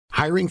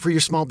Hiring for your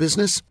small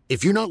business?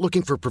 If you're not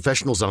looking for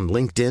professionals on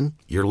LinkedIn,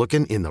 you're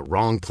looking in the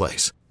wrong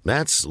place.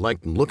 That's like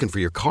looking for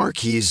your car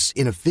keys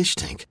in a fish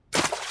tank.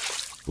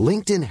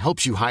 LinkedIn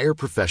helps you hire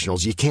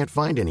professionals you can't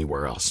find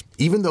anywhere else,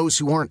 even those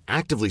who aren't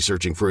actively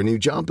searching for a new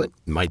job but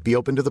might be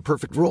open to the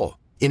perfect role.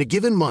 In a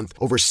given month,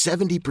 over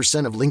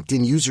 70% of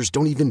LinkedIn users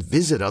don't even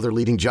visit other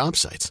leading job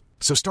sites.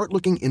 So start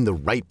looking in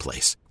the right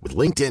place. With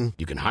LinkedIn,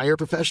 you can hire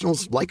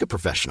professionals like a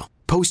professional.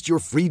 Post your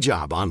free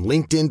job on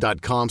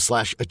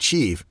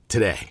linkedin.com/achieve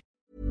today.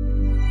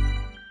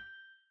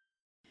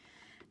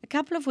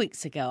 A couple of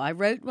weeks ago, I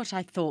wrote what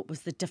I thought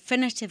was the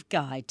definitive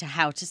guide to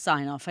how to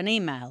sign off an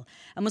email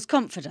and was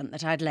confident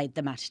that I'd laid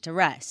the matter to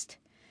rest.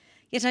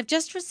 Yet I've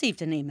just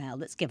received an email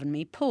that's given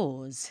me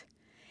pause.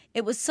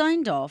 It was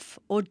signed off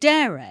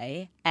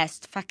Audere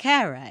est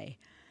facere,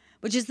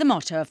 which is the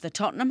motto of the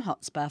Tottenham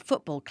Hotspur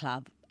Football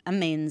Club and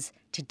means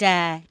to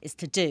dare is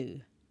to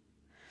do.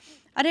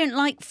 I don't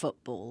like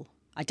football.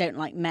 I don't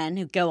like men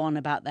who go on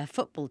about their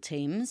football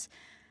teams.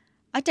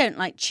 I don't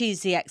like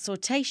cheesy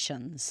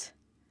exhortations.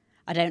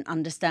 I don't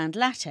understand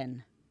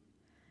Latin.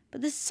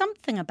 But there's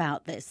something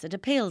about this that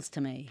appeals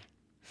to me.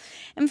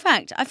 In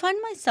fact, I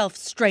find myself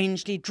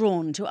strangely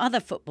drawn to other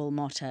football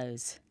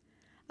mottos.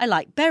 I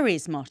like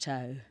Berry's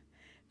motto,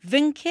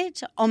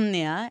 Vincit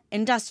omnia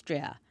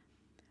industria.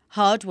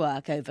 Hard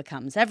work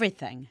overcomes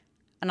everything.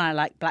 And I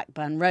like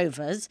Blackburn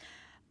Rovers,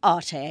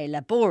 Arte e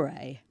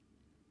labore,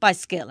 by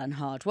skill and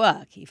hard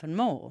work even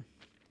more.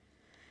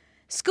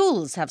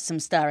 Schools have some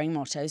stirring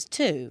mottos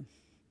too.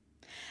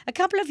 A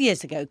couple of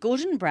years ago,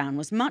 Gordon Brown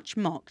was much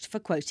mocked for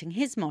quoting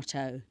his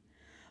motto,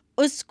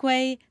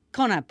 Usque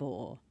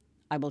conabor,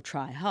 I will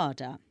try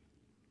harder.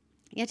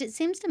 Yet it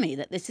seems to me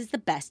that this is the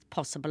best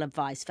possible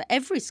advice for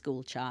every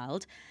school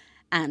child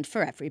and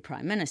for every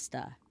Prime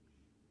Minister.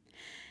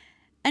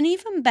 An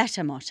even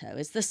better motto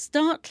is the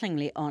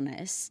startlingly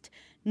honest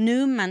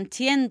Nous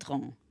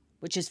maintiendrons,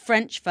 which is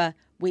French for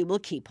we will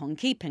keep on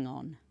keeping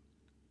on.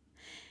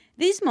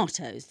 These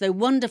mottos, though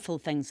wonderful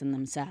things in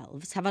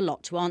themselves, have a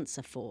lot to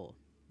answer for.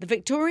 The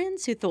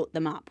Victorians who thought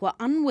them up were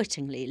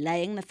unwittingly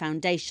laying the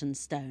foundation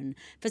stone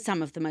for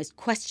some of the most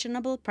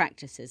questionable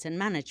practices in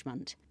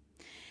management.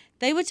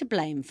 They were to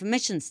blame for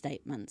mission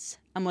statements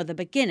and were the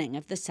beginning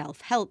of the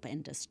self-help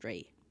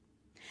industry.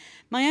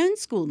 My own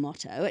school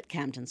motto at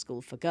Camden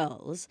School for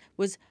Girls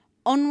was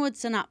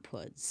onwards and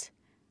upwards,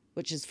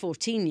 which as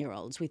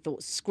 14-year-olds we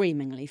thought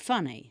screamingly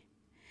funny.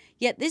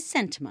 Yet this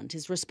sentiment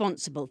is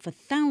responsible for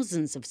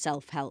thousands of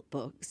self-help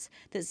books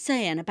that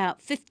say in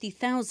about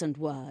 50,000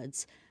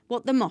 words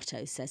what the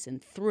motto says in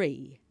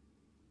 3.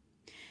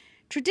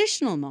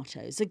 Traditional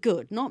mottos are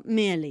good not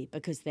merely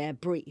because they're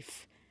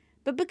brief,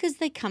 but because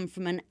they come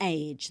from an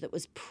age that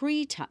was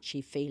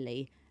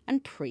pre-touchy-feely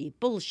and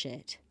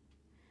pre-bullshit.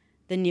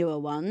 The newer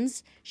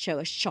ones show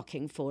a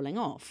shocking falling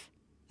off.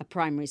 A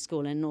primary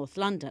school in North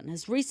London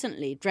has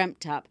recently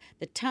dreamt up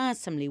the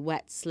tiresomely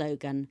wet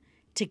slogan,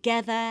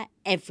 Together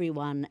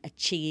everyone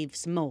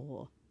achieves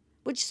more,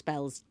 which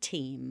spells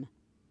team.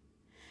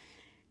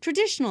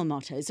 Traditional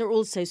mottos are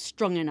also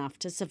strong enough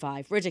to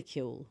survive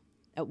ridicule.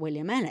 At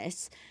William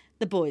Ellis,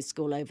 the boys'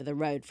 school over the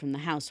road from the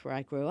house where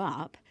I grew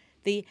up,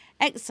 the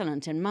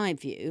excellent, in my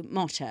view,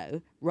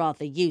 motto,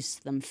 rather use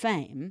than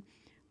fame,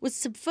 was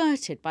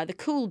subverted by the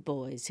cool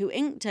boys who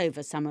inked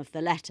over some of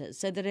the letters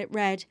so that it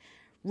read,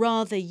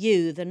 rather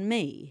you than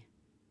me.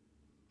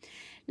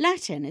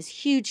 Latin is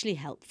hugely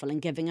helpful in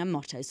giving a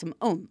motto some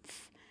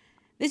oomph.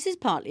 This is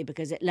partly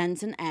because it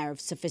lends an air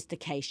of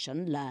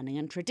sophistication, learning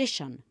and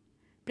tradition.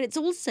 But it's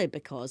also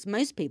because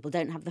most people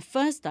don't have the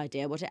first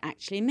idea what it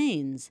actually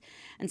means,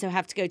 and so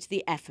have to go to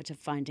the effort of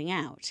finding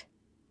out.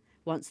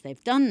 Once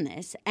they've done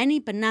this, any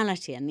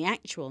banality in the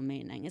actual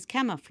meaning is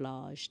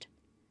camouflaged.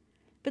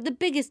 But the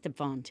biggest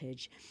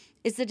advantage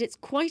is that it's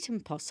quite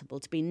impossible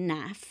to be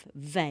naff,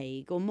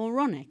 vague or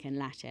moronic in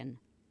Latin.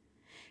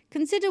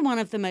 Consider one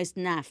of the most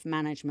naff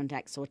management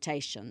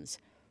exhortations,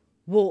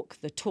 walk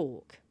the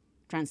talk,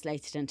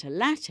 translated into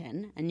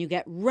Latin, and you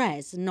get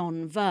res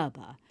non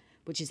verba,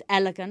 which is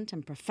elegant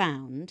and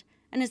profound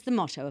and is the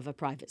motto of a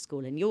private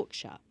school in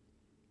Yorkshire.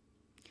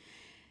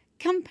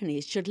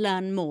 Companies should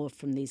learn more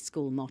from these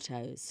school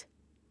mottos.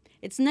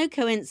 It's no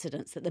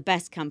coincidence that the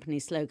best company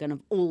slogan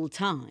of all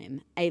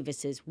time,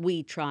 Avis's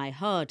We Try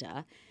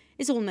Harder,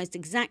 is almost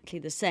exactly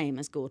the same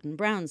as Gordon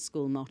Brown's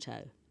school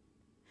motto.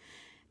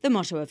 The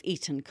motto of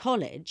Eton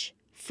College,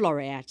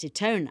 Floreat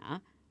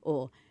Etona,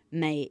 or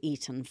May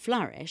Eton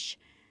Flourish,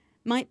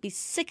 might be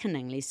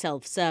sickeningly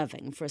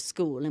self-serving for a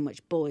school in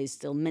which boys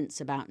still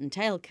mince about in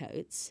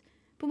tailcoats,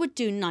 but would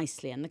do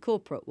nicely in the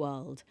corporate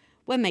world,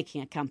 where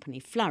making a company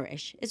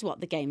flourish is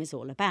what the game is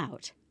all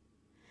about.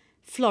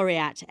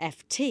 Floreat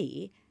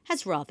FT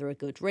has rather a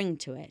good ring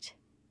to it.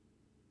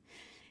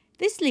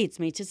 This leads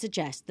me to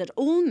suggest that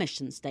all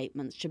mission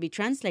statements should be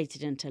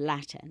translated into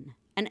Latin,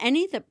 and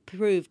any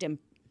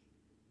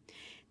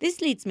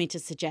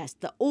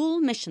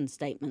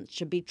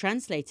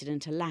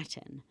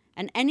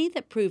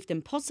that proved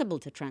impossible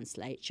to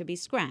translate should be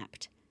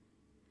scrapped.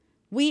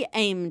 We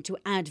aim to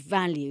add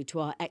value to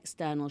our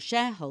external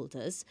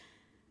shareholders,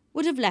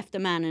 would have left a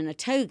man in a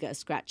toga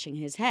scratching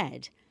his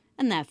head,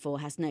 and therefore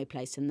has no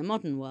place in the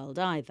modern world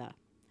either.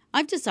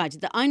 I've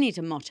decided that I need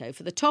a motto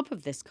for the top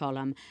of this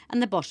column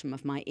and the bottom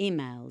of my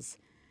emails.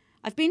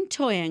 I've been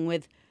toying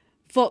with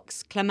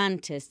Vox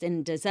clamantis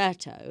in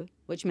deserto,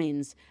 which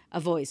means a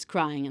voice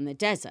crying in the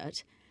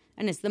desert,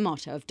 and is the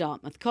motto of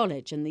Dartmouth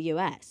College in the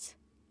US.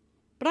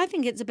 But I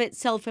think it's a bit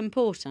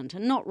self-important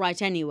and not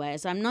right anyway,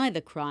 as I'm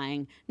neither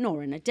crying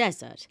nor in a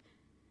desert.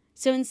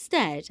 So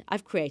instead,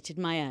 I've created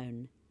my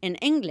own. In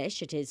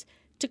English, it is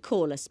to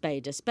call a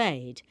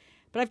spade,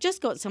 but I've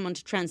just got someone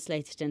to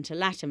translate it into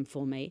Latin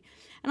for me,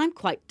 and I'm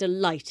quite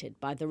delighted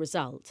by the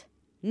result.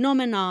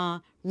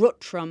 Nomina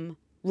Rutrum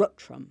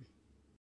Rutrum.